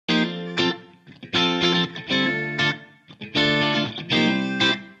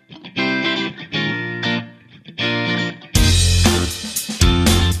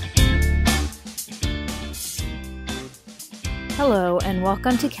and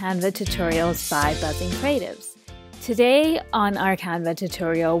welcome to Canva Tutorials by Buzzing Creatives. Today on our Canva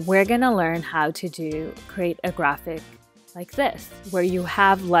tutorial, we're going to learn how to create a graphic like this, where you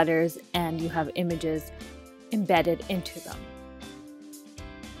have letters and you have images embedded into them.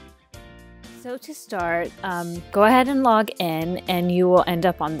 So to start, go ahead and log in and you will end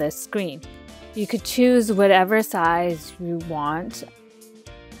up on this screen. You could choose whatever size you want.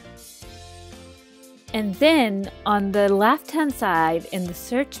 And then on the left-hand side in the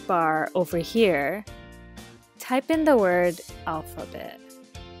search bar over here, type in the word alphabet.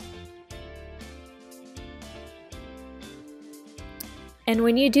 And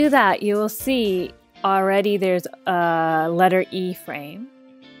when you do that, you will see already there's a letter E frame.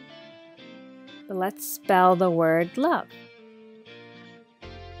 But let's spell the word love.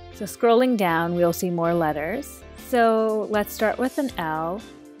 So scrolling down, we'll see more letters. So let's start with an L.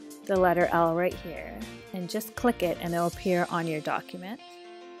 The letter L right here, and just click it and it'll appear on your document.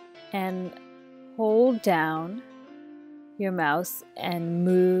 And hold down your mouse and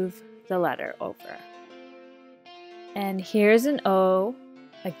move the letter over. And here's an O.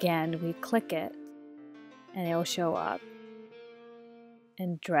 Again, we click it and it'll show up.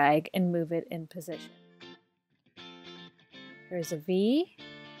 And drag and move it in position. Here's a V.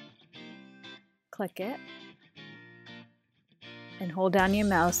 Click it. And hold down your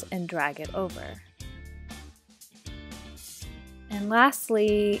mouse and drag it over. And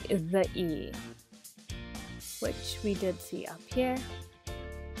lastly, the E, which we did see up here.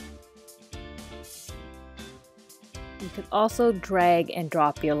 You could also drag and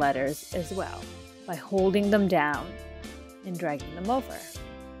drop your letters as well by holding them down and dragging them over.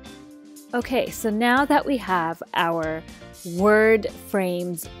 Okay, so now that we have our word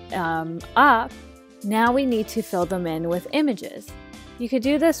frames up, now we need to fill them in with images. You could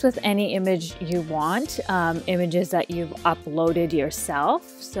do this with any image you want, images that you've uploaded yourself.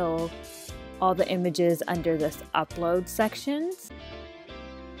 So all the images under this upload sections.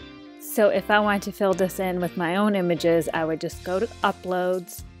 So if I want to fill this in with my own images, I would just go to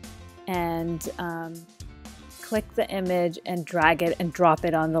uploads and click the image and drag it and drop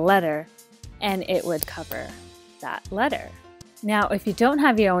it on the letter, and it would cover that letter. Now, if you don't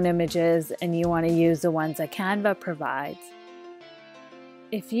have your own images and you want to use the ones that Canva provides,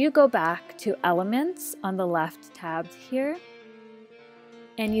 if you go back to Elements on the left tabs here,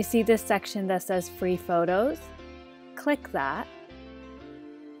 and you see this section that says Free Photos, click that,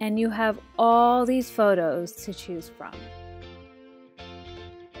 and you have all these photos to choose from.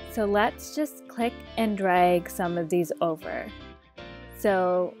 So let's just click and drag some of these over.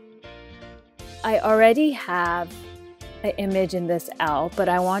 So I already have an image in this L, but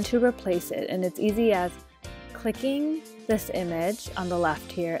I want to replace it, and it's easy as clicking this image on the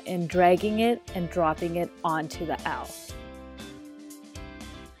left here and dragging it and dropping it onto the L.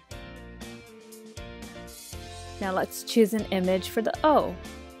 Now let's choose an image for the O.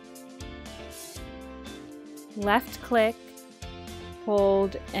 Left click,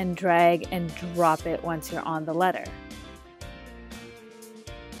 hold and drag and drop it once you're on the letter.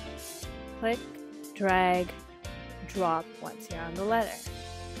 Click, drag, drop once you're on the letter.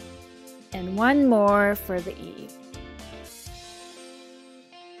 And one more for the E.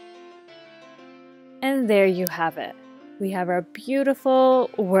 And there you have it. We have our beautiful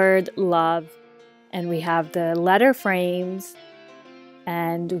word love, and we have the letter frames,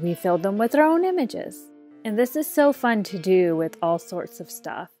 and we filled them with our own images. And this is so fun to do with all sorts of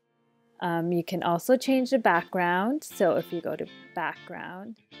stuff. You can also change the background. So if you go to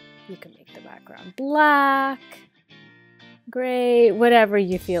background, you can make the background black, gray, whatever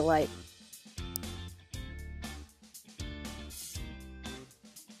you feel like.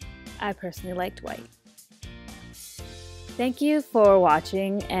 I personally liked white. Thank you for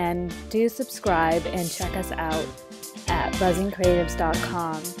watching, and do subscribe and check us out at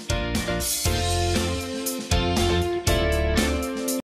buzzingcreatives.com.